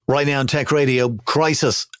Right now on Tech Radio,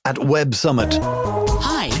 crisis at Web Summit.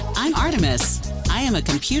 Hi, I'm Artemis. I am a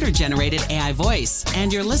computer-generated AI voice,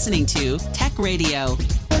 and you're listening to Tech Radio.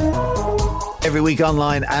 Every week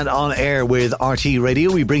online and on air with RT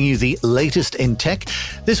Radio, we bring you the latest in tech.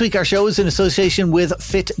 This week our show is in association with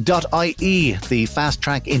fit.ie, the fast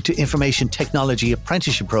track into information technology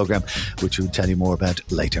apprenticeship program, which we'll tell you more about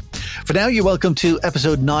later. For now, you're welcome to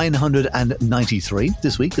episode 993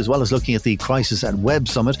 this week. As well as looking at the crisis at Web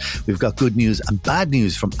Summit, we've got good news and bad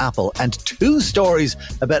news from Apple and 2 stories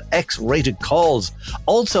about X-rated calls.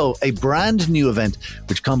 Also, a brand new event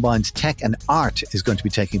which combines tech and art is going to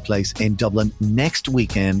be taking place in Dublin next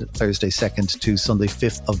weekend, Thursday 2nd to Sunday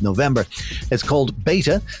 5th of November. It's called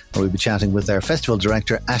Beta, and we'll be chatting with their festival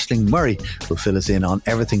director, Aisling Murray, who'll fill us in on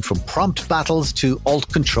everything from prompt battles to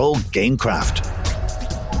alt-control gamecraft.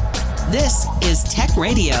 This is Tech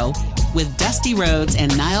Radio with Dusty Rhodes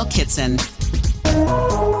and Niall Kitson.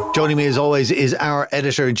 Joining me as always is our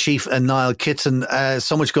editor-in-chief, Niall Kitson.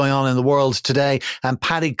 So much going on in the world today. And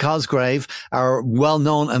Paddy Cosgrave, our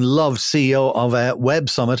well-known and loved CEO of Web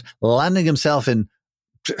Summit, landing himself in,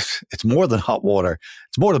 it's more than hot water.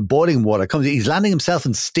 It's more than boiling water. He's landing himself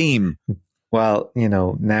in steam. Well,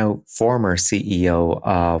 now former CEO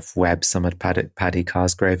of Web Summit, Paddy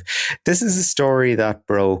Cosgrave. This is a story that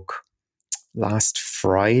broke last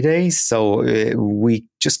Friday, so we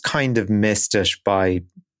just kind of missed it by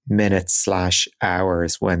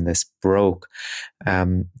minutes/hours when this broke.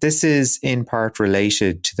 This is in part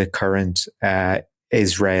related to the current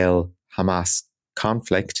Israel-Hamas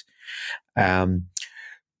conflict.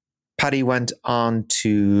 Paddy went on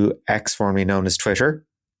to X, formerly known as Twitter,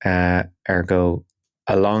 ergo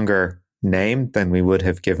a longer name than we would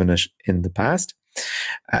have given it in the past,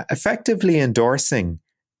 effectively endorsing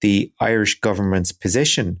the Irish government's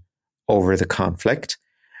position over the conflict,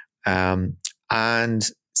 and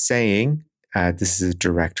saying, this is a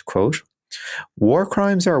direct quote, "War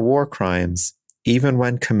crimes are war crimes, even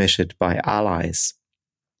when committed by allies."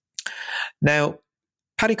 Now,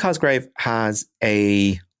 Paddy Cosgrave has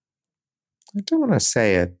I don't want to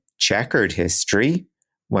say a checkered history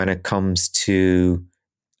when it comes to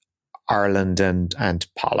Ireland and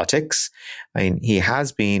politics. I mean, he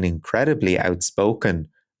has been incredibly outspoken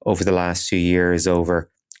over the last few years over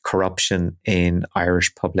corruption in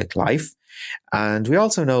Irish public life. And we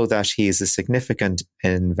also know that he is a significant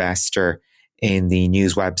investor in the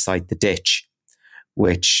news website The Ditch,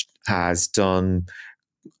 which has done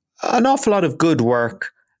an awful lot of good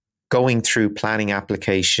work going through planning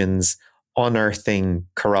applications, unearthing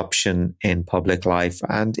corruption in public life,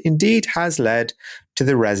 and indeed has led to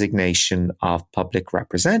the resignation of public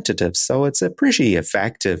representatives. So it's a pretty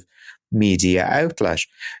effective media outlet.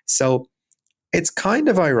 So it's kind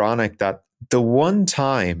of ironic that the one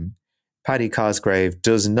time Paddy Cosgrave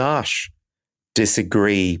does not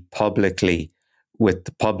disagree publicly with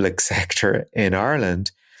the public sector in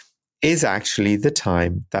Ireland is actually the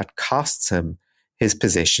time that costs him his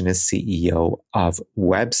position as CEO of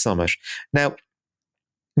Web Summit. Now,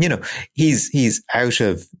 he's out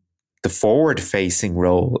of the forward-facing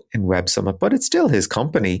role in Web Summit, but it's still his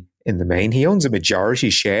company in the main. He owns a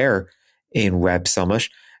majority share in Web Summit.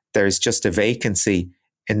 There's just a vacancy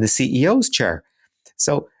in the CEO's chair.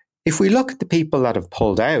 So if we look at the people that have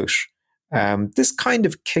pulled out, this kind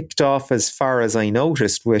of kicked off, as far as I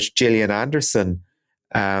noticed, with Gillian Anderson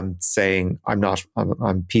saying,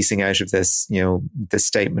 I'm piecing out of this, this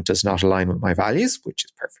statement does not align with my values, which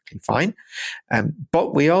is perfectly fine.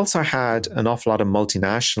 But we also had an awful lot of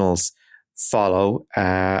multinationals follow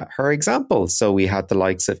her example. So we had the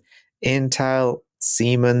likes of Intel,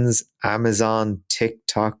 Siemens, Amazon,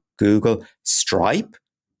 TikTok, Google, Stripe,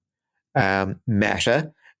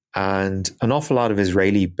 Meta, and an awful lot of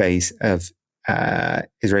Israeli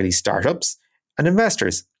startups and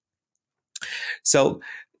investors. So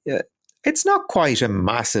it's not quite a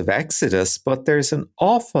massive exodus, but there's an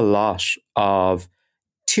awful lot of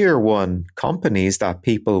tier one companies that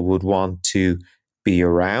people would want to be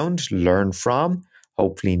around, learn from,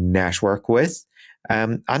 hopefully network with,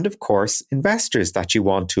 and of course, investors that you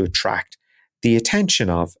want to attract the attention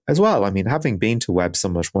of as well. I mean, having been to Web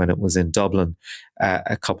Summit when it was in Dublin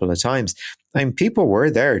a couple of times, people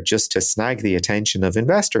were there just to snag the attention of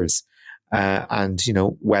investors. And,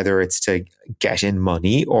 whether it's to get in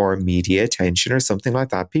money or media attention or something like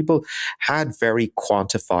that, people had very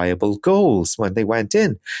quantifiable goals when they went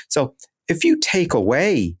in. So if you take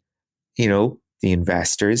away, the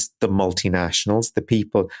investors, the multinationals, the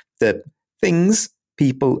people, the things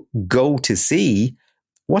people go to see,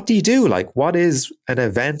 what do you do? Like, what is an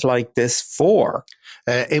event like this for?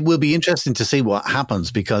 It will be interesting to see what happens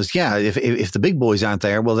because, yeah, if the big boys aren't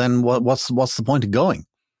there, well, then what's the point of going?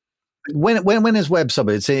 When is Web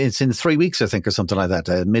Summit? It's in 3 weeks, I think, or something like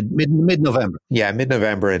that. Mid-November. Yeah,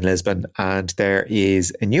 mid-November in Lisbon, and there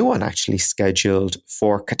is a new one actually scheduled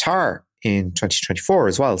for Qatar in 2024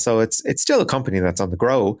 as well. So it's still a company that's on the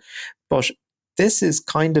grow, but this is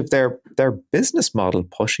kind of their business model,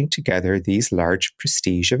 pushing together these large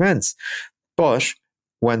prestige events. But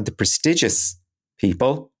when the prestigious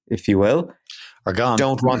people, if you will, are gone,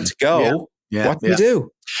 don't want to go, what do you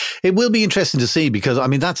do? It will be interesting to see because, I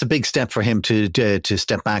mean, that's a big step for him to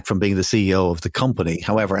step back from being the CEO of the company.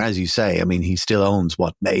 However, as you say, I mean, he still owns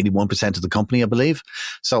 81% of the company, I believe.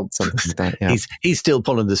 So something like that, yeah. he's still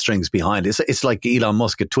pulling the strings behind. It's like Elon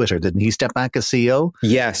Musk at Twitter. Didn't he step back as CEO?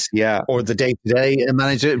 Yes, yeah. Or the day-to-day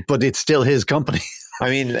manager, but it's still his company. I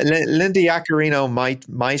mean, Linda Yaccarino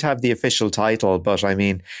might have the official title, but I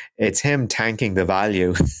mean, it's him tanking the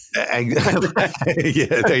value.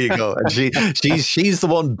 Yeah, there you go. And she's the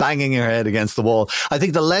one banging her head against the wall. I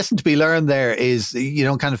think the lesson to be learned there is,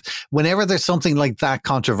 kind of whenever there's something like that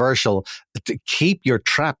controversial, to keep your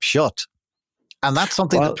trap shut. And that's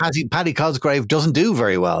something that Paddy Cosgrave doesn't do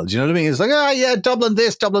very well. Do you know what I mean? It's like, Dublin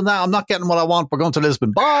this, Dublin that. I'm not getting what I want. We're going to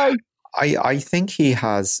Lisbon. Bye. I think he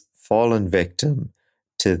has fallen victim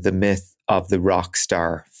to the myth of the rock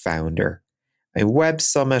star founder. Web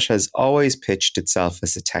Summit has always pitched itself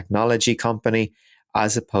as a technology company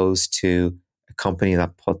as opposed to a company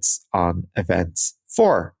that puts on events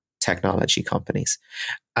for technology companies.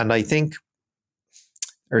 And I think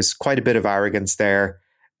there's quite a bit of arrogance there.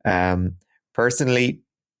 Personally,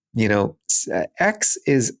 X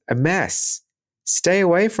is a mess. Stay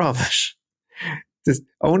away from it. There's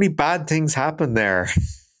only bad things happen there.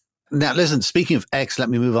 Now, listen, speaking of X, let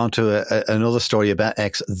me move on to another story about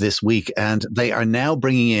X this week. And they are now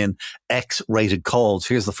bringing in X-rated calls.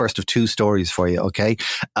 Here's the first of two stories for you, okay?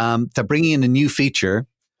 They're bringing in a new feature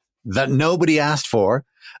that nobody asked for,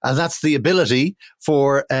 and that's the ability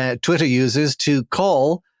for Twitter users to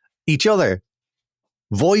call each other.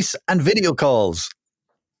 Voice and video calls.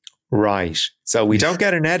 Right. So we don't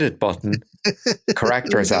get an edit button.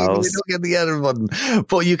 Correct ourselves. You don't get the edit button,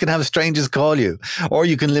 but you can have strangers call you, or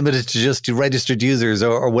you can limit it to just registered users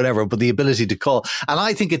or whatever, but the ability to call. And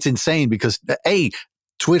I think it's insane because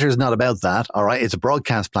Twitter's not about that. All right. It's a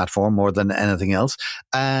broadcast platform more than anything else.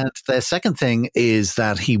 And the second thing is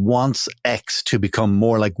that he wants X to become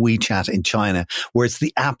more like WeChat in China, where it's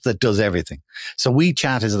the app that does everything. So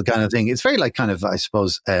WeChat is the kind of thing. It's very like kind of, I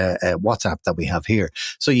suppose, WhatsApp that we have here.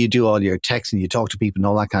 So you do all your texts and you talk to people and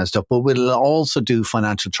all that kind of stuff, but we'll also do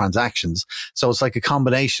financial transactions. So it's like a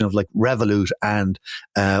combination of like Revolut and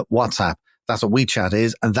WhatsApp. That's what WeChat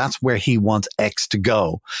is. And that's where he wants X to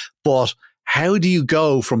go. But how do you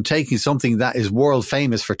go from taking something that is world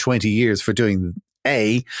famous for 20 years for doing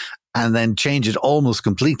A and then change it almost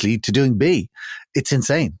completely to doing B? It's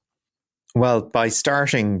insane. Well, by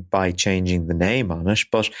starting by changing the name on it,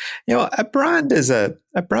 but a brand is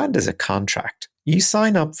a contract. You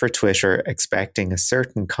sign up for Twitter expecting a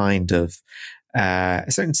certain kind of a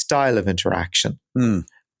certain style of interaction.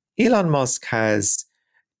 Elon Musk has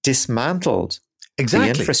dismantled the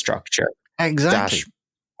infrastructure that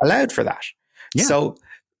allowed for that. Yeah. So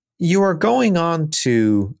you are going on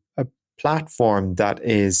to a platform that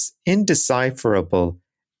is indecipherable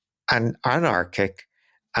and anarchic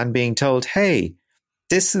and being told, hey,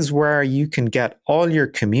 this is where you can get all your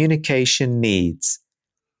communication needs.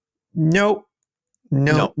 No,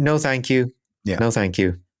 thank you. Yeah. No, thank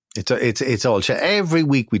you. It's all every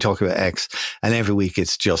week we talk about X, and every week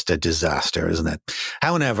it's just a disaster, isn't it?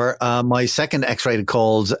 However, my second X-rated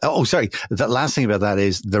calls. The last thing about that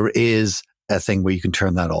is there is a thing where you can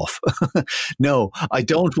turn that off. No, I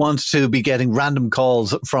don't want to be getting random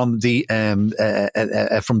calls from the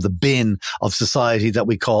bin of society that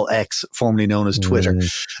we call X, formerly known as Twitter.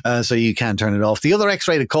 So you can turn it off. The other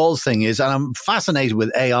X-rated calls thing is, and I'm fascinated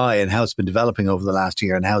with AI and how it's been developing over the last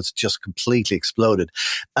year and how it's just completely exploded.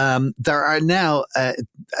 There are now,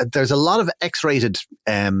 there's a lot of X-rated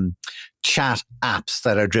chat apps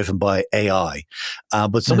that are driven by AI.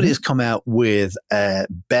 But somebody has come out with a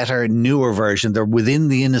better, newer version. They're within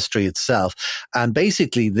the industry itself. And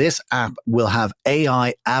basically this app will have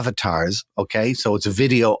AI avatars. Okay. So it's a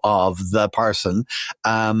video of the person.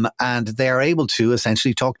 And they're able to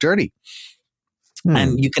essentially talk dirty.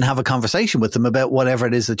 And you can have a conversation with them about whatever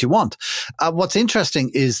it is that you want. What's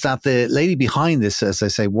interesting is that the lady behind this, as I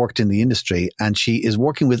say, worked in the industry, and she is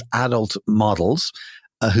working with adult models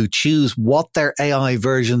who choose what their AI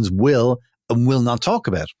versions will and will not talk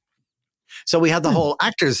about. So we had the whole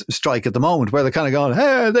actors strike at the moment where they're kind of going,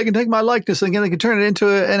 hey, they can take my likeness and they can turn it into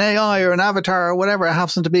an AI or an avatar or whatever it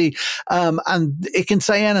happens to be. And it can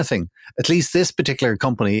say anything. At least this particular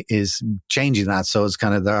company is changing that. So it's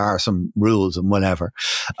kind of, there are some rules and whatever.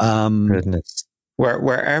 Goodness.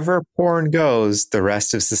 Wherever porn goes, the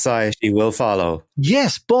rest of society will follow.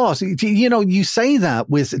 Yes, but, you know, you say that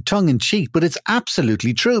with tongue in cheek, but it's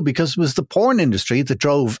absolutely true because it was the porn industry that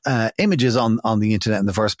drove images on the internet in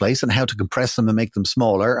the first place and how to compress them and make them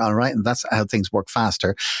smaller. All right. And that's how things work faster.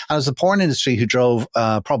 And it was the porn industry who drove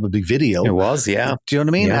probably video. It was, yeah. Do you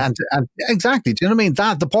know what I mean? Yeah. And exactly. Do you know what I mean?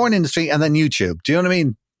 That the porn industry and then YouTube. Do you know what I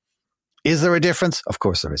mean? Is there a difference? Of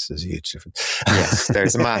course there is. There's a huge difference. Yes,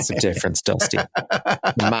 there's a massive difference, Dusty.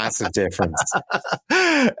 Massive difference.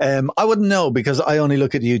 I wouldn't know because I only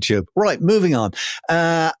look at YouTube. Right, moving on.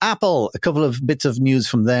 Apple, a couple of bits of news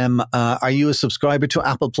from them. Are you a subscriber to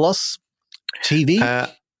Apple Plus TV?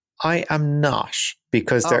 I am not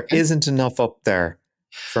because there isn't enough up there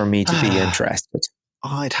for me to be interested.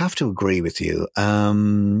 I'd have to agree with you.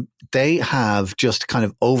 They have just kind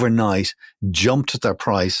of overnight jumped their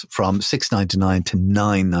price from $6.99 to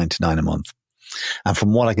 $9.99 a month. And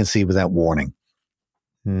from what I can see without warning.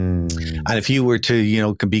 And if you were to, you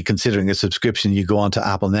know, be considering a subscription, you go on to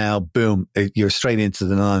Apple now, boom, you're straight into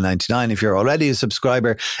the $9.99. If you're already a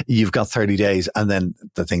subscriber, you've got 30 days and then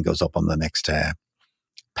the thing goes up on the next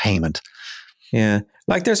payment. Yeah.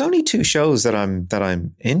 Like there's only two shows that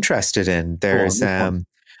I'm interested in. There's I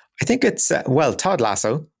think it's Todd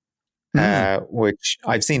Lasso, which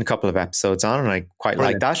I've seen a couple of episodes on and I quite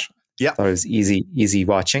like that. Yeah. Thought it was easy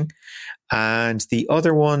watching. And the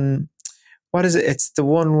other one, what is it? It's the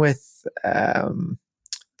one with the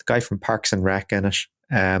guy from Parks and Rec in it,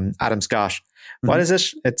 Adam Scott. What is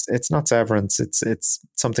it? It's not Severance. It's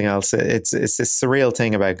something else. It's this surreal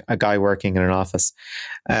thing about a guy working in an office.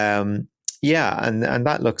 Yeah, and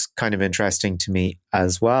that looks kind of interesting to me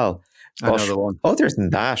as well. Another one. Other than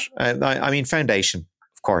that, I mean, Foundation,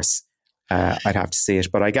 of course, I'd have to see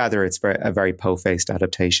it, but I gather it's a very po-faced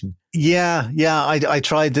adaptation. Yeah. I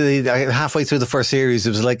tried halfway through the first series. It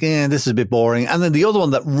was like, this is a bit boring. And then the other one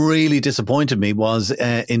that really disappointed me was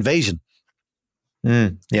Invasion.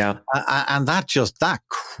 Yeah. And that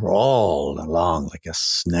crawled along like a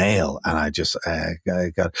snail. And I just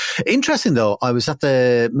got interesting though. I was at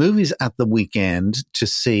the movies at the weekend to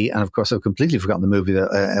see, and of course I've completely forgotten the movie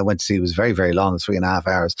that I went to see. It was very, very long, 3.5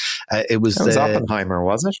 hours. It was Oppenheimer,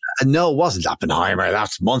 was it? No, it wasn't Oppenheimer.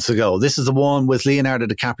 That's months ago. This is the one with Leonardo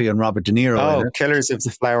DiCaprio and Robert De Niro. Oh, Killers of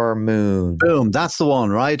the Flower Moon. Boom. That's the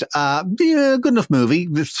one, right? Yeah, good enough movie.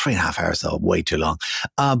 3.5 hours though, way too long.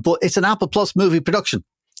 But it's an Apple Plus movie production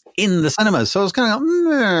in the cinemas. So I was kind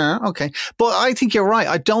of okay. But I think you're right.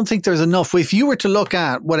 I don't think there's enough. If you were to look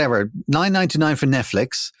at whatever, $9.99 for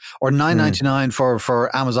Netflix or $9.99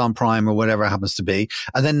 for Amazon Prime or whatever it happens to be,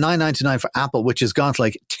 and then $9.99 for Apple, which has gone to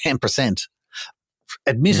like 10%.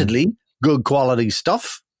 Admittedly, good quality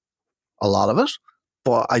stuff, a lot of it,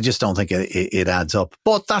 but I just don't think it adds up.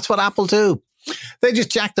 But that's what Apple do. They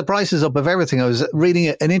just jack the prices up of everything. I was reading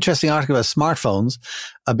an interesting article about smartphones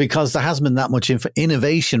because there hasn't been that much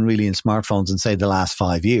innovation really in smartphones in, say, the last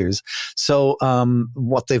 5 years. So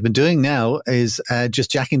what they've been doing now is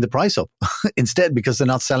just jacking the price up instead because they're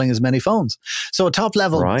not selling as many phones. So a top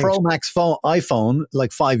level Pro Max iPhone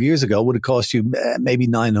like 5 years ago would have cost you maybe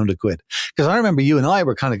 900 quid. Because I remember you and I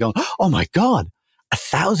were kind of going, oh my God,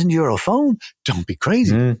 €1,000 phone? Don't be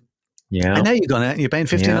crazy. Yeah. And now you're paying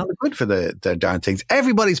 1,500 quid for the darn things.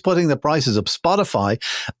 Everybody's putting the prices up. Spotify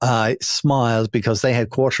smiles because they had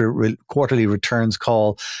quarterly returns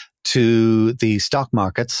call to the stock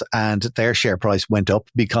markets and their share price went up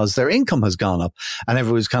because their income has gone up. And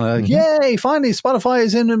everyone's kind of like, yay, finally Spotify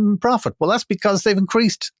is in profit. Well, that's because they've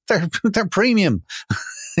increased their premium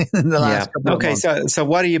in the last couple of months. So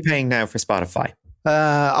what are you paying now for Spotify?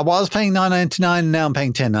 I was paying $9.99. Now I'm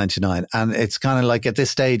paying $10.99, and it's kind of like at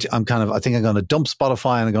this stage, I think I'm going to dump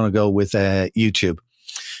Spotify and I'm going to go with YouTube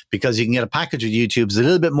because you can get a package with YouTube. It's a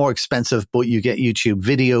little bit more expensive, but you get YouTube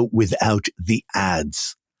video without the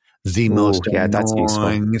ads. The most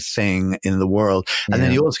annoying thing in the world. And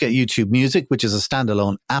then you also get YouTube Music, which is a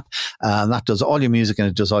standalone app. And that does all your music and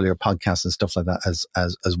it does all your podcasts and stuff like that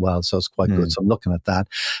as well. So it's quite good. So I'm looking at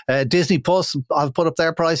that. Disney Plus, I've put up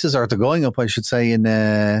their prices, or they're going up, I should say, in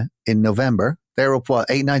November. They're up,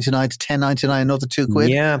 $8.99 to $10.99, another £2.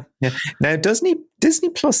 Yeah. Now, Disney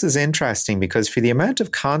Plus is interesting because for the amount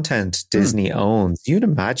of content Disney owns, you'd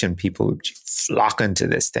imagine people would flock into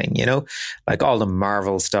this thing, like all the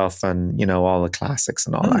Marvel stuff and, all the classics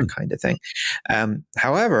and all that kind of thing.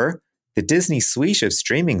 However, the Disney suite of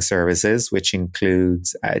streaming services, which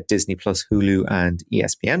includes Disney Plus, Hulu, and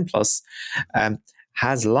ESPN Plus,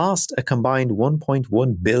 has lost a combined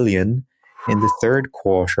 1.1 billion in the third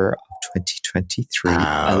quarter of 2023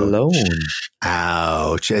 alone.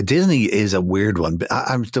 Ouch. Disney is a weird one.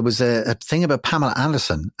 There was a thing about Pamela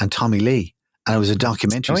Anderson and Tommy Lee, and it was a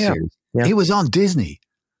documentary series. Yeah. It was on Disney.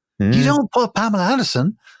 You don't put Pamela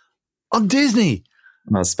Anderson on Disney.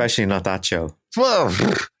 Well, especially not that show. Well,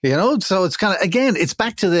 so it's kind of, again, it's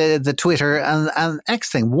back to the Twitter and X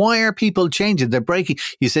thing. Why are people changing? They're breaking.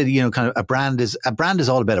 You said, kind of a brand is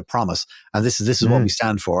all about a promise. And this is what we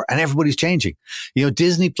stand for. And everybody's changing.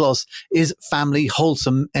 Disney Plus is family,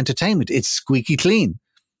 wholesome entertainment. It's squeaky clean.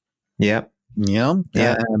 Yeah.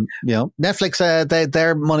 Netflix,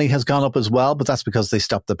 their money has gone up as well, but that's because they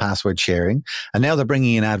stopped the password sharing, and now they're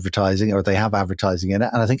bringing in advertising, or they have advertising in it.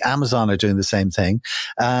 And I think Amazon are doing the same thing.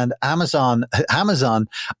 And Amazon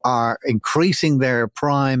are increasing their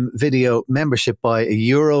Prime Video membership by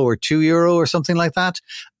 €1 or €2 or something like that.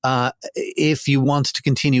 If you want to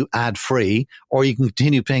continue ad free, or you can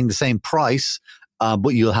continue paying the same price, but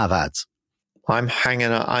you'll have ads. I'm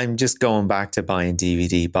hanging on. I'm just going back to buying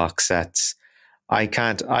DVD box sets. I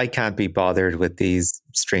can't be bothered with these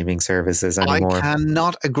streaming services anymore. I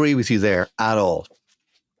cannot agree with you there at all.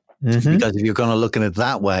 Mm-hmm. Because if you're going to look at it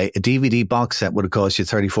that way, a DVD box set would have cost you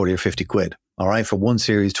 30, 40 or 50 quid. All right. For one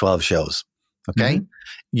series, 12 shows. Okay. Mm-hmm.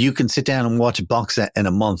 You can sit down and watch a box set in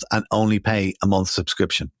a month and only pay a month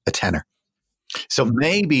subscription, a tenner. So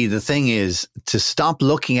maybe the thing is to stop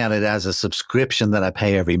looking at it as a subscription that I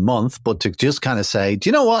pay every month, but to just kind of say, do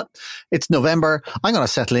you know what? It's November. I'm going to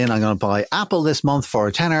settle in. I'm going to buy Apple this month for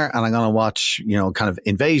a tenner, and I'm going to watch, kind of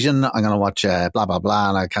Invasion. I'm going to watch blah, blah,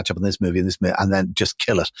 blah. And I'll catch up on this movie, and then just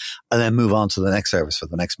kill it and then move on to the next service for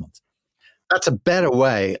the next month. That's a better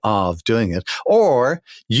way of doing it. Or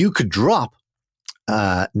you could drop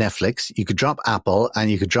Netflix, you could drop Apple, and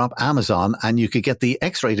you could drop Amazon, and you could get the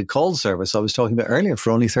X-rated call service I was talking about earlier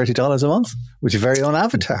for only $30 a month with your very own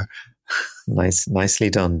avatar. Nicely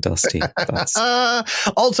done, Dusty.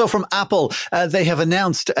 Also from Apple, they have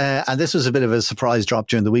announced, and this was a bit of a surprise drop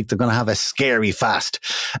during the week, they're going to have a scary fast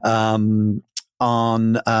on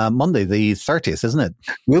Monday, the 30th, isn't it?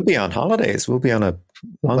 We'll be on holidays. We'll be on a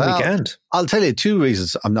long weekend. I'll tell you two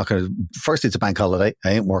reasons I'm not going to. First, it's a bank holiday.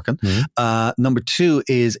 I ain't working. Mm-hmm. Number two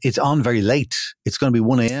is it's on very late. It's going to be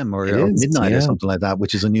 1 a.m. or midnight or something like that,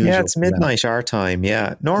 which is unusual. Yeah, it's midnight our time.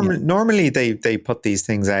 Yeah. Normally they put these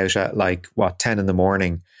things out at 10 in the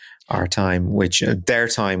morning our time, which their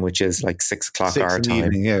time, which is 6 o'clock our time.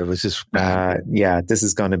 Evening, yeah, it was just this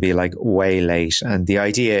is going to be way late. And the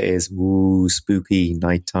idea is, spooky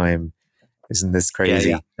nighttime. Isn't this crazy?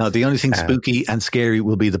 Yeah. No, the only thing spooky and scary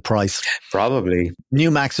will be the price. Probably.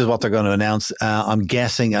 New Macs is what they're going to announce. I'm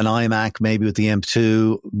guessing an iMac, maybe with the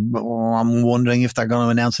M2. I'm wondering if they're going to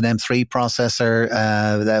announce an M3 processor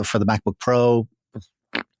for the MacBook Pro.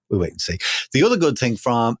 We'll wait and see. The other good thing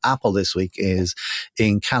from Apple this week is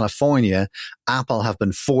in California, Apple have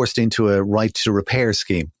been forced into a right to repair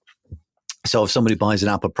scheme. So if somebody buys an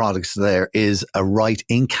Apple product, there is a right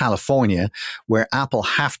in California where Apple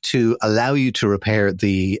have to allow you to repair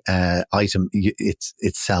the item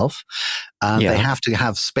itself. And they have to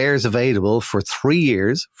have spares available for 3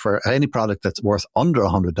 years for any product that's worth under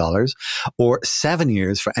 $100, or 7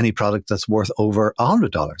 years for any product that's worth over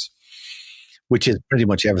 $100, which is pretty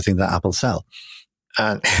much everything that Apple sell.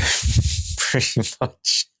 And pretty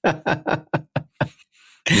much.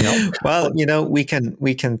 Well, we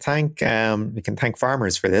can thank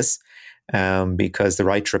farmers for this, because the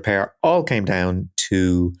right to repair all came down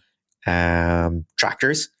to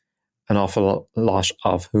tractors, an awful lot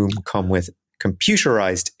of whom come with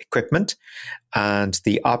computerized equipment, and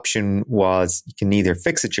the option was you can either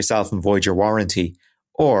fix it yourself and void your warranty,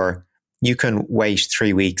 or you can wait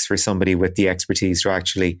 3 weeks for somebody with the expertise to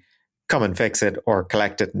actually come and fix it or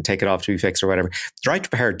collect it and take it off to be fixed or whatever. The right to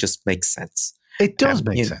repair just makes sense. It does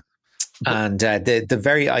make sense. And the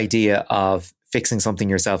very idea of fixing something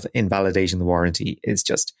yourself, invalidating the warranty, is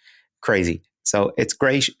just crazy. So it's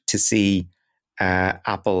great to see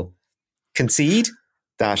Apple concede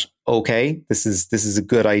that, okay, this is a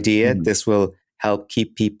good idea. Mm-hmm. This will help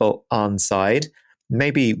keep people on side.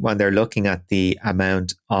 Maybe when they're looking at the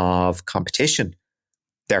amount of competition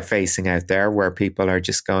they're facing out there, where people are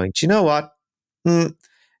just going, do you know what?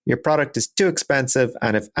 Your product is too expensive,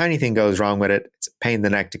 and if anything goes wrong with it, it's a pain in the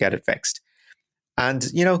neck to get it fixed. And,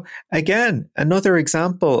 again, another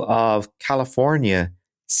example of California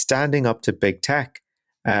standing up to big tech.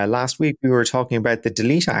 Last week, we were talking about the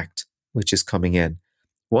Delete Act, which is coming in.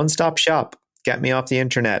 One-stop shop, get me off the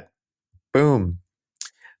internet. Boom.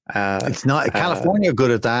 It's not. California are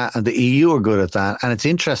good at that, and the EU are good at that. And it's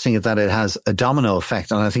interesting that it has a domino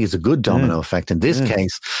effect, and I think it's a good domino effect. In this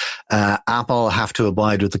case, Apple have to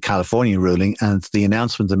abide with the California ruling, and the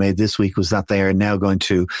announcement they made this week was that they are now going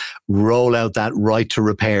to roll out that right to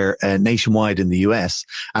repair nationwide in the US.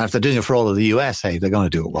 And if they're doing it for all of the US, hey, they're going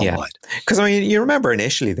to do it worldwide. Because I mean, you remember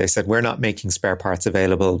initially they said we're not making spare parts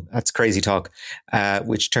available. That's crazy talk,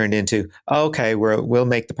 which turned into okay, we'll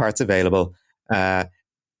make the parts available.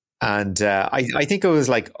 And I think it was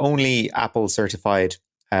like only Apple certified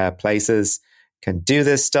places can do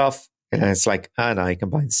this stuff. And it's like, no, you can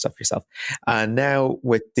buy this stuff yourself. And now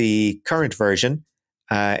with the current version,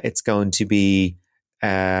 it's going to be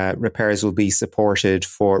repairs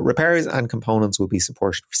and components will be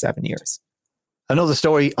supported for 7 years. Another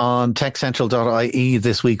story on techcentral.ie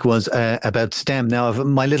this week was about STEM. Now,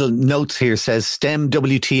 my little notes here says STEM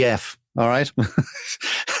WTF. All right.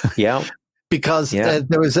 Yeah. Because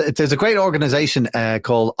there's a great organization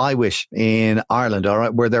called iWish in Ireland, all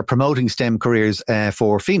right, where they're promoting STEM careers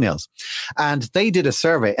for females. And they did a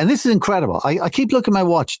survey, and this is incredible. I keep looking at my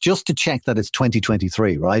watch just to check that it's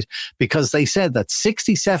 2023, right? Because they said that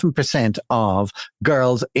 67% of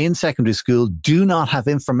girls in secondary school do not have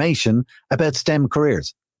information about STEM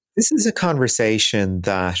careers. This is a conversation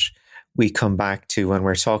that we come back to when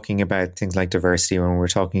we're talking about things like diversity, when we're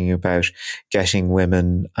talking about getting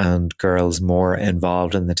women and girls more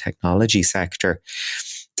involved in the technology sector.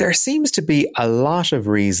 There seems to be a lot of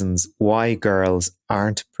reasons why girls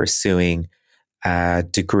aren't pursuing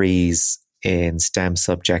degrees in STEM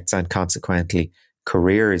subjects and consequently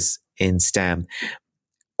careers in STEM.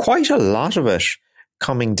 Quite a lot of it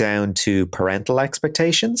coming down to parental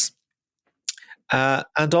expectations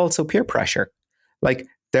and also peer pressure. Like,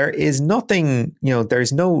 there is nothing,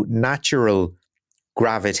 there's no natural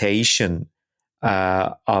gravitation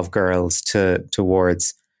of girls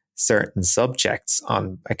towards certain subjects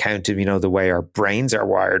on account of, the way our brains are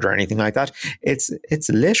wired or anything like that. It's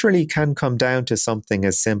literally can come down to something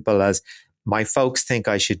as simple as my folks think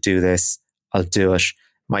I should do this, I'll do it.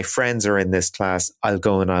 My friends are in this class, I'll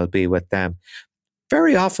go and I'll be with them.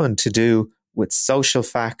 Very often to do with social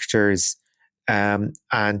factors,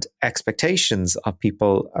 and expectations of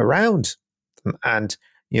people around them, and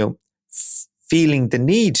feeling the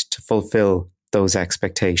need to fulfill those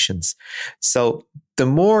expectations. So the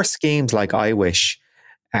more schemes like iWish,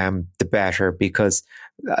 the better, because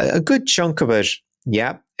a good chunk of it,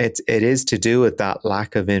 it is to do with that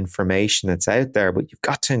lack of information that's out there, but you've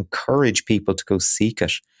got to encourage people to go seek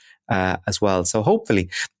it as well. So hopefully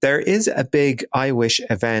there is a big iWish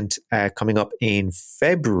event coming up in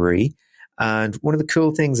February. And one of the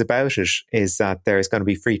cool things about it is that there's going to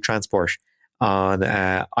be free transport on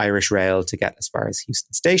Irish Rail to get as far as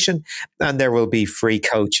Houston Station. And there will be free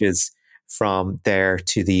coaches from there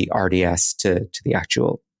to the RDS to the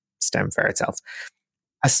actual STEM fair itself.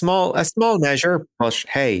 A small measure, but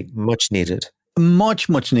hey, much needed. Much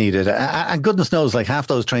needed. And goodness knows, like half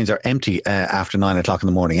those trains are empty after 9 o'clock in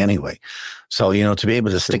the morning anyway. So, to be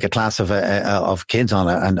able to stick a class of kids on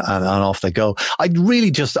it and off they go. I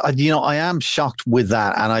really just, I am shocked with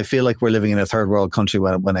that. And I feel like we're living in a third world country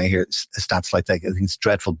when I hear stats like that. I think it's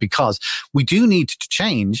dreadful, because we do need to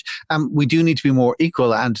change and we do need to be more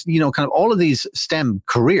equal. And, kind of all of these STEM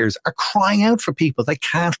careers are crying out for people. They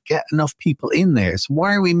can't get enough people in there. So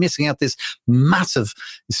why are we missing out this massive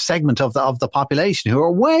segment of the population who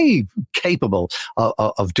are way capable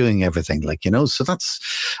of doing everything? So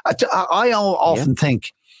that's, I often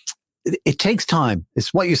think it takes time.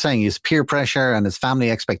 It's what you're saying is peer pressure and it's family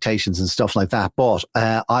expectations and stuff like that. But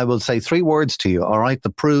I will say 3 words to you, all right,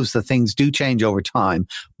 that proves that things do change over time.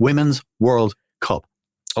 Women's World Cup.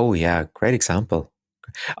 Oh, yeah. Great example.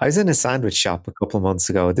 I was in a sandwich shop a couple of months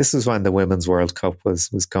ago. This was when the Women's World Cup was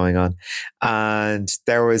going on. And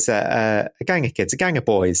there was a gang of kids, a gang of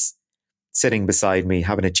boys sitting beside me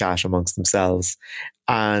having a chat amongst themselves.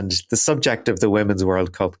 And the subject of the Women's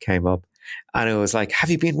World Cup came up. And it was like, have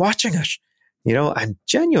you been watching it? And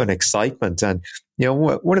genuine excitement. And,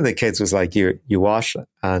 one of the kids was like, you watch it.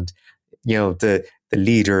 And, the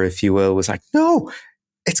leader, if you will, was like, no,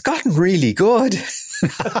 it's gotten really good.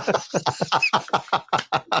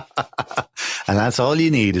 And that's all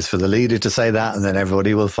you need is for the leader to say that, and then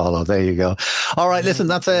everybody will follow. There you go. All right, listen,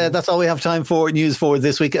 that's all we have time for news for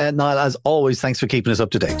this week. Niall, as always, thanks for keeping us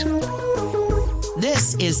up to date.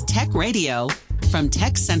 This is Tech Radio from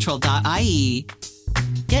techcentral.ie.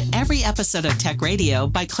 Get every episode of Tech Radio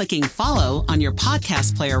by clicking follow on your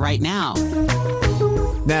podcast player right now.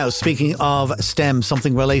 Now, speaking of STEM,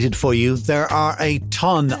 something related for you, there are a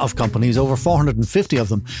ton of companies, over 450 of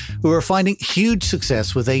them, who are finding huge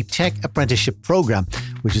success with a tech apprenticeship program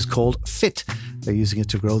which is called FIT. They're using it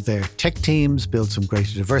to grow their tech teams, build some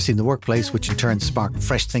greater diversity in the workplace, which in turn spark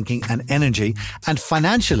fresh thinking and energy. And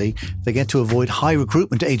financially, they get to avoid high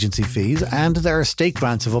recruitment agency fees, and there are state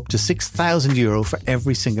grants of up to €6,000 for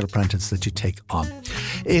every single apprentice that you take on.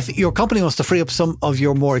 If your company wants to free up some of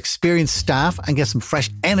your more experienced staff and get some fresh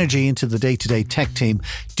energy into the day-to-day tech team,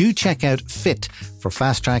 do check out FIT for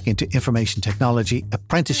Fast Track into Information Technology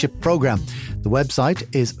Apprenticeship Programme. The website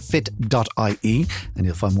is fit.ie, and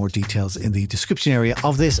you'll find more details in the description area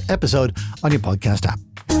of this episode on your podcast app.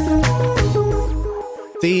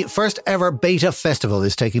 The first ever Beta Festival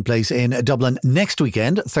is taking place in Dublin next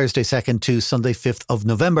weekend, Thursday 2nd to Sunday 5th of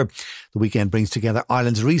November. The weekend brings together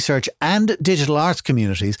Ireland's research and digital arts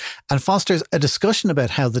communities and fosters a discussion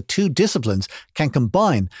about how the two disciplines can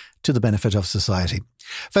combine to the benefit of society.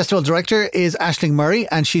 Festival director is Aisling Murray,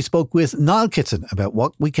 and she spoke with Niall Kitson about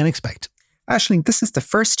what we can expect. Aisling, this is the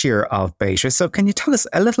first year of Beta, so can you tell us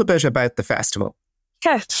a little bit about the festival?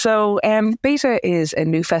 Yeah, so Beta is a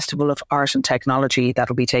new festival of art and technology that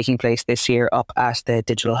will be taking place this year up at the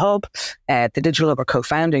Digital Hub. The Digital Hub are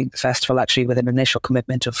co-founding the festival actually with an initial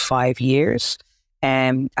commitment of 5 years.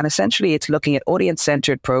 And essentially it's looking at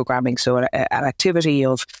audience-centred programming, so an activity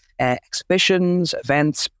of exhibitions,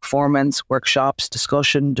 events, performance, workshops,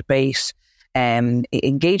 discussion, debate,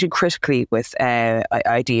 engaging critically with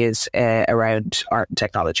ideas around art and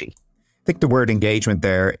technology. I think the word engagement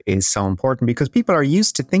there is so important because people are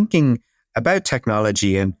used to thinking about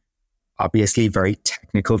technology in obviously very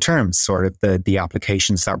technical terms, sort of the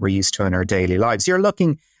applications that we're used to in our daily lives. You're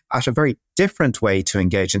looking at a very different way to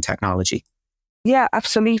engage in technology. Yeah,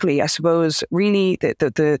 absolutely. I suppose really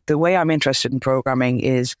the way I'm interested in programming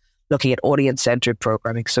is looking at audience-centered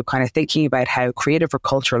programming. So kind of thinking about how creative or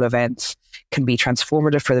cultural events can be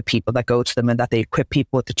transformative for the people that go to them and that they equip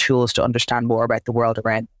people with the tools to understand more about the world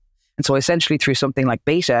around them. And so essentially through something like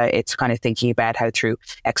Beta, it's kind of thinking about how through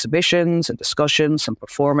exhibitions and discussions and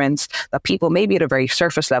performance that people maybe at a very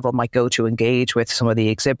surface level might go to engage with some of the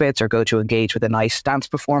exhibits or go to engage with a nice dance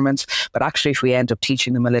performance. But actually, if we end up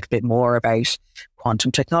teaching them a little bit more about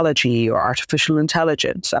quantum technology or artificial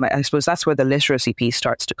intelligence, and I suppose that's where the literacy piece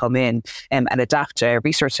starts to come in. And Adapt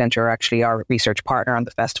Research Centre are actually our research partner on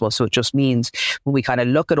the festival. So it just means when we kind of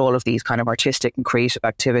look at all of these kind of artistic and creative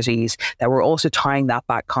activities, that we're also tying that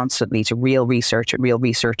back constantly to real research and real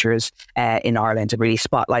researchers in Ireland and really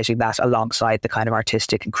spotlighting that alongside the kind of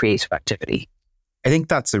artistic and creative activity. I think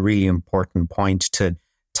that's a really important point to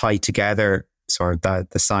tie together sort of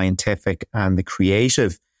the scientific and the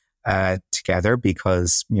creative together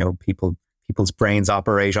because, you know, people's brains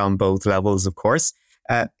operate on both levels, of course.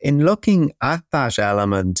 In looking at that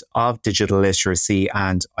element of digital literacy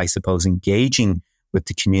and, I suppose, engaging with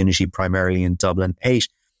the community primarily in Dublin 8,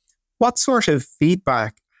 what sort of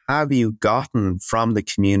feedback have you gotten from the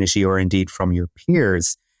community or indeed from your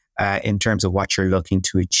peers in terms of what you're looking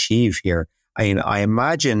to achieve here? I mean, I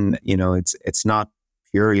imagine, you know, it's not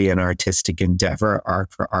purely an artistic endeavor,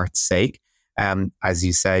 art for art's sake. As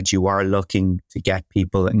you said, you are looking to get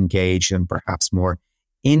people engaged and perhaps more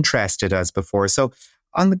interested as before. So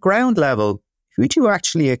on the ground level, who do you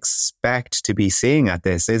actually expect to be seeing at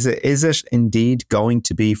this? Is it indeed going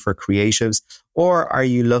to be for creatives, or are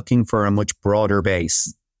you looking for a much broader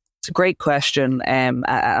base? It's a great question. And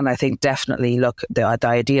I think definitely, look, the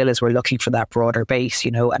ideal is we're looking for that broader base,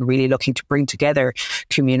 you know, and really looking to bring together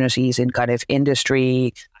communities in kind of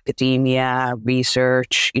industry, academia,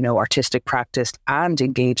 research, you know, artistic practice and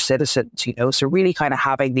engaged citizens, you know, so really kind of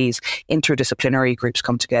having these interdisciplinary groups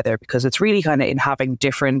come together because it's really kind of in having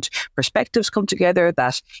different perspectives come together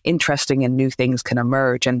that interesting and new things can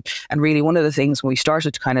emerge. And really one of the things when we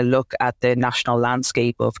started to kind of look at the national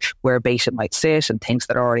landscape of where Beta might sit and things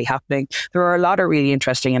that are already happening, there are a lot of really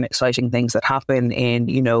interesting and exciting things that happen in,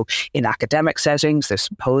 you know, in academic settings. There's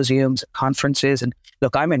symposiums, conferences, and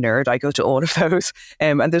look, I'm a nerd. I go to all of those.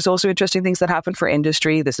 And there's also interesting things that happen for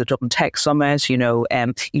industry. There's the Dublin Tech Summit, you know,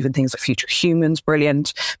 even things like Future Humans,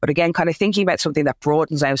 brilliant. But again, kind of thinking about something that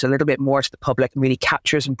broadens out a little bit more to the public and really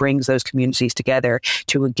captures and brings those communities together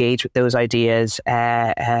to engage with those ideas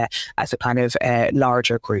as a kind of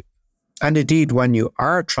larger group. And indeed, when you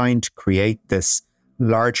are trying to create this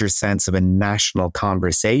larger sense of a national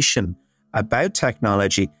conversation about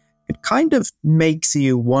technology, it kind of makes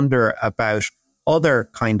you wonder about other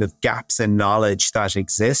kind of gaps in knowledge that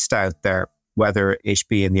exist out there, whether it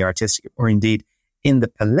be in the artistic or indeed in the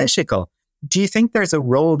political. Do you think there's a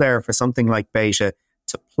role there for something like Beta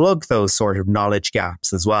to plug those sort of knowledge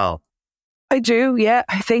gaps as well? I do, yeah.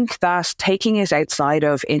 I think that taking it outside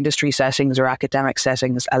of industry settings or academic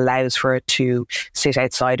settings allows for it to sit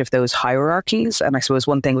outside of those hierarchies. And I suppose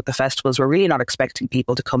one thing with the festivals, we're really not expecting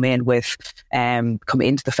people to come into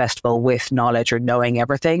the festival with knowledge or knowing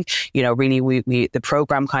everything. Really, the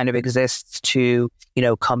program kind of exists to,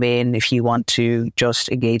 come in if you want to just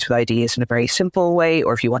engage with ideas in a very simple way,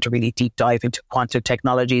 or if you want to really deep dive into quantum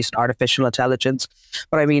technologies and artificial intelligence.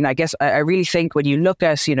 But I mean, I guess I really think when you look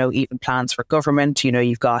at, even plans for government,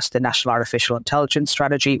 you've got the National Artificial Intelligence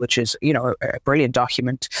Strategy, which is, a brilliant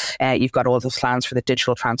document. You've got all the plans for the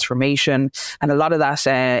digital transformation, and a lot of that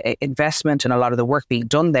investment and a lot of the work being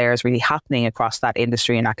done there is really happening across that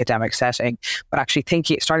industry and academic setting. But actually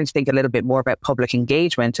starting to think a little bit more about public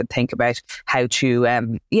engagement and think about how to,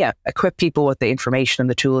 equip people with the information and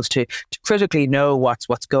the tools to critically know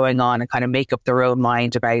what's going on and kind of make up their own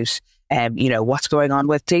mind about what's going on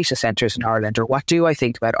with data centres in Ireland, or what do I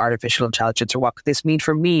think about artificial intelligence, or what could this mean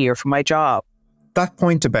for me or for my job? That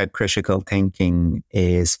point about critical thinking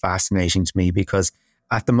is fascinating to me, because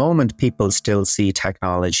at the moment, people still see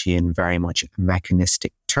technology in very much a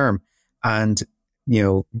mechanistic term. And,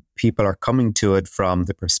 people are coming to it from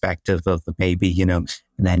the perspective of maybe, an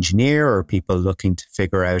engineer, or people looking to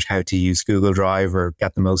figure out how to use Google Drive or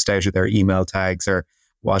get the most out of their email tags or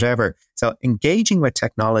whatever. So engaging with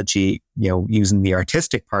technology, using the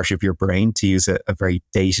artistic part of your brain, to use a very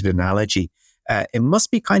dated analogy, it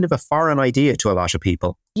must be kind of a foreign idea to a lot of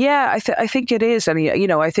people. Yeah, I think it is. I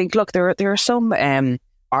mean, I think, look, there are some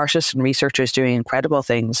artists and researchers doing incredible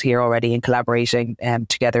things here already and collaborating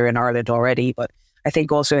together in Ireland already. But I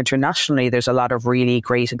think also internationally, there's a lot of really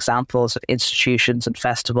great examples of institutions and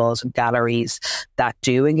festivals and galleries that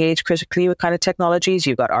do engage critically with kind of technologies.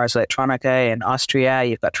 You've got Ars Electronica in Austria,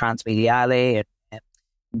 you've got Transmediale in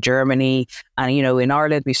Germany. And, in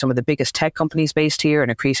Ireland, we have some of the biggest tech companies based here,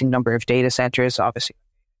 an increasing number of data centres, obviously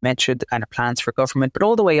mentioned the kind of plans for government, but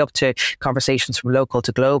all the way up to conversations from local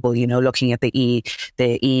to global, looking at the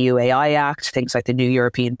EU AI Act, things like the new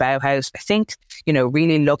European Bauhaus. I think,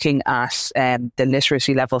 really looking at the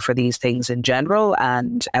literacy level for these things in general,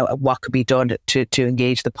 and what could be done to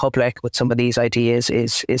engage the public with some of these ideas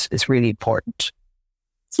is really important.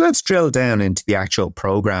 So let's drill down into the actual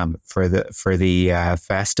program for the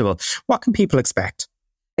festival. What can people expect?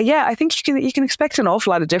 Yeah, I think you can expect an awful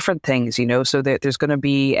lot of different things, So there's going to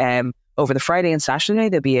be, over the Friday and Saturday,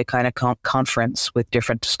 there'll be a kind of conference with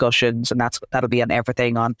different discussions, and that'll be on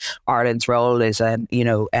everything on Ireland's role as an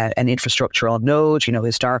infrastructural node.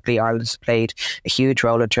 Historically, Ireland's played a huge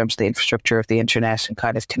role in terms of the infrastructure of the internet and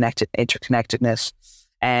kind of interconnectedness.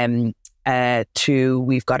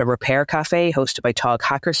 We've got a repair cafe hosted by Tog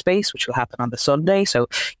Hackerspace, which will happen on the Sunday. So,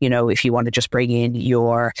 if you want to just bring in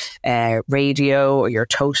your radio or your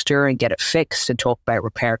toaster and get it fixed and talk about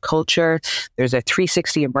repair culture, there's a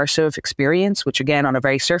 360 immersive experience, which again, on a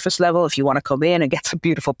very surface level, if you want to come in and get some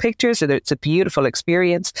beautiful pictures, it's a beautiful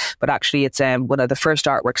experience. But actually, it's one of the first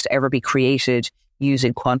artworks to ever be created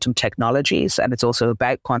using quantum technologies, and it's also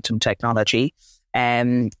about quantum technology.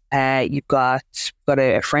 You've got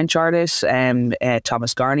a French artist,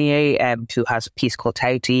 Thomas Garnier, who has a piece called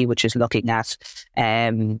Tauti, which is looking at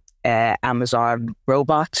Amazon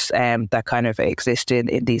robots that kind of exist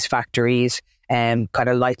in these factories, kind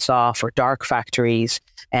of lights off or dark factories,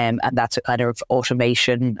 and that's a kind of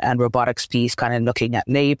automation and robotics piece, kind of looking at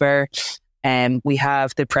labour. We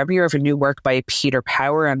have the premiere of a new work by Peter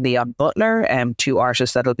Power and Leon Butler, two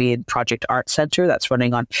artists that'll be in Project Art Centre. That's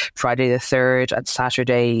running on Friday the 3rd and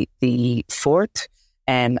Saturday the 4th.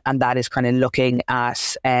 And that is kind of looking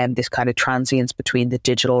at this kind of transience between the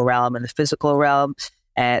digital realm and the physical realm.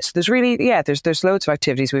 So there's really, there's loads of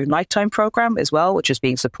activities. We have a nighttime program as well, which is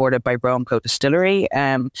being supported by Romeco Distillery.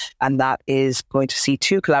 And that is going to see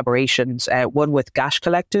two collaborations, one with Gash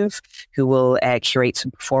Collective, who will curate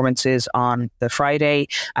some performances on the Friday,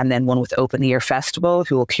 and then one with Open Ear Festival,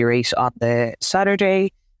 who will curate on the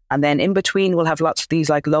Saturday. And then in between, we'll have lots of these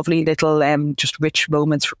like lovely little, just rich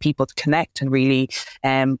moments for people to connect and really,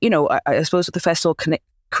 I suppose at the festival,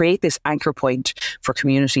 create this anchor point for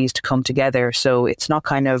communities to come together. So it's not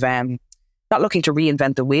kind of not looking to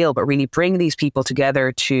reinvent the wheel, but really bring these people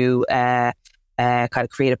together to kind of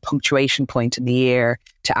create a punctuation point in the year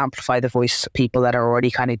to amplify the voice of people that are already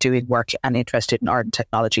kind of doing work and interested in art and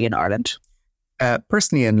technology in Ireland.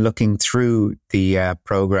 Personally, in looking through the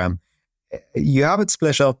program, you have it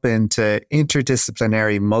split up into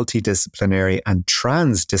interdisciplinary, multidisciplinary, and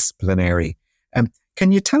transdisciplinary.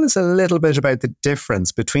 Can you tell us a little bit about the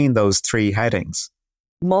difference between those three headings?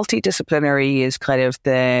 Multidisciplinary is kind of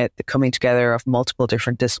the coming together of multiple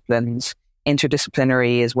different disciplines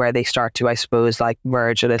Interdisciplinary is where they start to, I suppose, like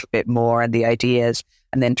merge a little bit more and the ideas.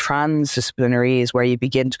 And then transdisciplinary is where you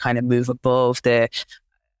begin to kind of move above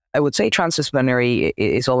I would say transdisciplinary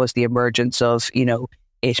is always the emergence of,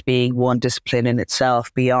 it being one discipline in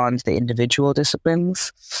itself beyond the individual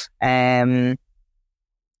disciplines.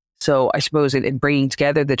 So I suppose in bringing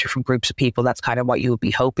together the different groups of people, that's kind of what you would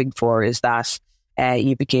be hoping for, is that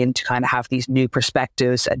you begin to kind of have these new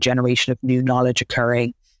perspectives, a generation of new knowledge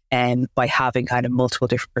occurring, and by having kind of multiple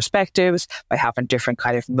different perspectives, by having different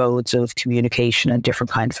kind of modes of communication and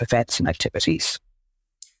different kind of events and activities.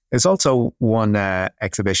 There's also one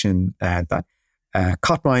exhibition that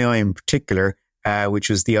caught my eye in particular, which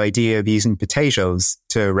was the idea of using potatoes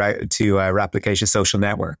to replicate a social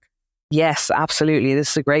network. Yes, absolutely.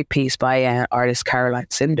 This is a great piece by artist Caroline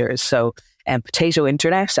Sinders. So Potato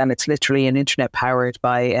Internet, and it's literally an internet powered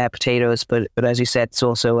by potatoes. But as you said, it's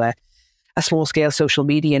also a small scale social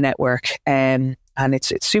media network. And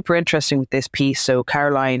it's super interesting with this piece. So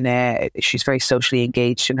Caroline, she's very socially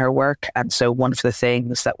engaged in her work. And so one of the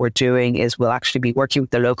things that we're doing is we'll actually be working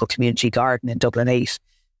with the local community garden in Dublin 8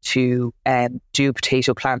 to do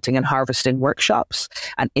potato planting and harvesting workshops.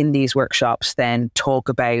 And in these workshops then talk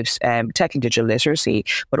about tech and digital literacy,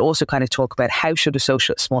 but also kind of talk about how should a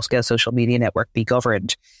small-scale social media network be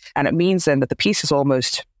governed. And it means then that the piece is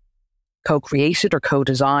almost co-created or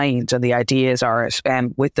co-designed, and the ideas are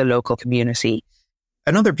with the local community.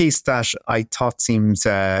 Another piece that I thought seemed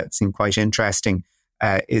quite interesting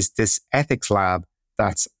is this ethics lab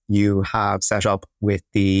that you have set up with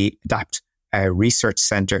the ADAPT research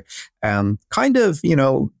center. Kind of,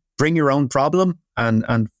 bring your own problem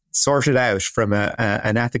and sort it out from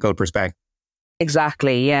an ethical perspective.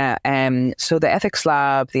 Exactly, yeah. So the ethics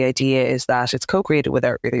lab, the idea is that it's co-created with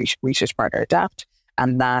our research partner ADAPT,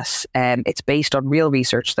 and that it's based on real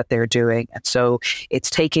research that they're doing. And so it's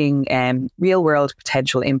taking real world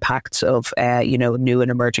potential impacts of new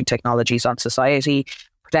and emerging technologies on society,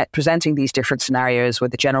 presenting these different scenarios where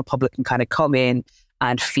the general public can kind of come in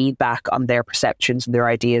and feedback on their perceptions and their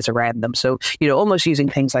ideas around them. So, almost using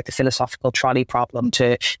things like the philosophical trolley problem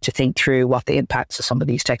to think through what the impacts of some of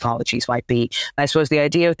these technologies might be. And I suppose the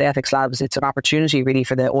idea of the Ethics Lab is it's an opportunity really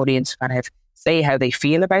for the audience to kind of say how they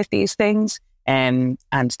feel about these things. And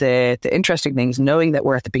the interesting thing is, knowing that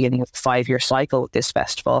we're at the beginning of a 5-year cycle with this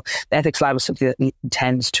festival, the Ethics Lab is something that we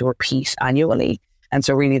intend to repeat annually. And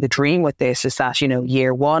so really the dream with this is that,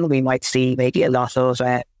 year one, we might see maybe a lot of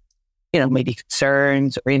maybe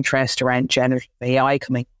concerns or interest around generative AI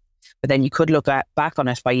coming. But then you could look back on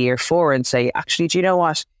it by year 4 and say, actually, do you know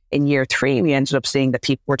what? In year 3, we ended up seeing that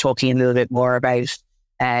people were talking a little bit more about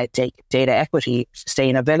data equity,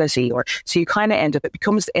 sustainability, so you kind of ends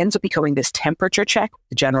up becoming this temperature check with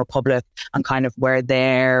the general public on kind of where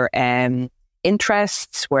their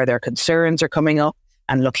interests, where their concerns are coming up,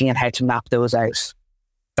 and looking at how to map those out.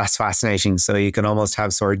 That's fascinating. So you can almost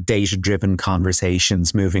have sort of data-driven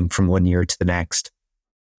conversations moving from one year to the next.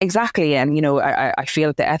 Exactly. And, I feel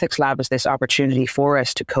that the Ethics Lab is this opportunity for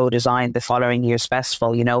us to co-design the following year's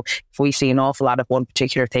festival. If we see an awful lot of one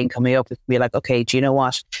particular thing coming up, we'll be like, okay, do you know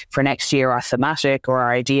what? For next year, our thematic or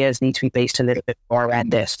our ideas need to be based a little bit more around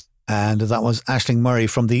this. And that was Aisling Murray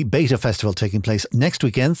from the Beta Festival, taking place next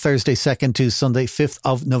weekend, Thursday 2nd to Sunday 5th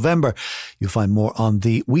of November. You'll find more on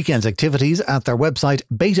the weekend's activities at their website,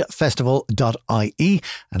 betafestival.ie.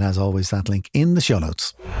 And as always, that link in the show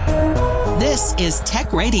notes. This is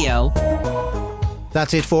Tech Radio.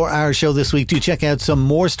 That's it for our show this week. Do check out some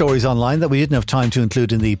more stories online that we didn't have time to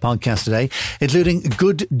include in the podcast today, including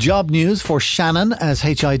good job news for Shannon as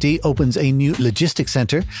HID opens a new logistics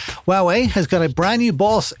centre. Huawei has got a brand new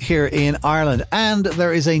boss here in Ireland, and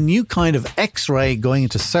there is a new kind of X-ray going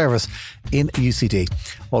into service in UCD.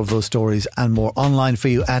 All of those stories and more online for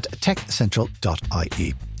you at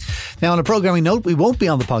techcentral.ie. Now, on a programming note, we won't be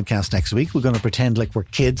on the podcast next week. We're going to pretend like we're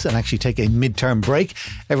kids and actually take a midterm break.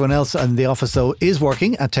 Everyone else in the office, though, is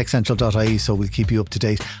working at techcentral.ie, so we'll keep you up to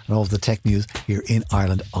date on all of the tech news here in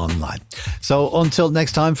Ireland online. So until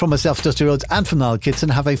next time, from myself, Dusty Rhodes, and from Niall Kitson,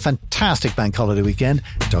 have a fantastic bank holiday weekend.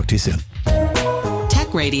 Talk to you soon.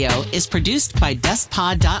 Tech Radio is produced by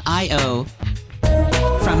deskpod.io.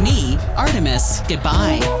 From me, Artemis,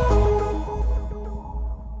 goodbye.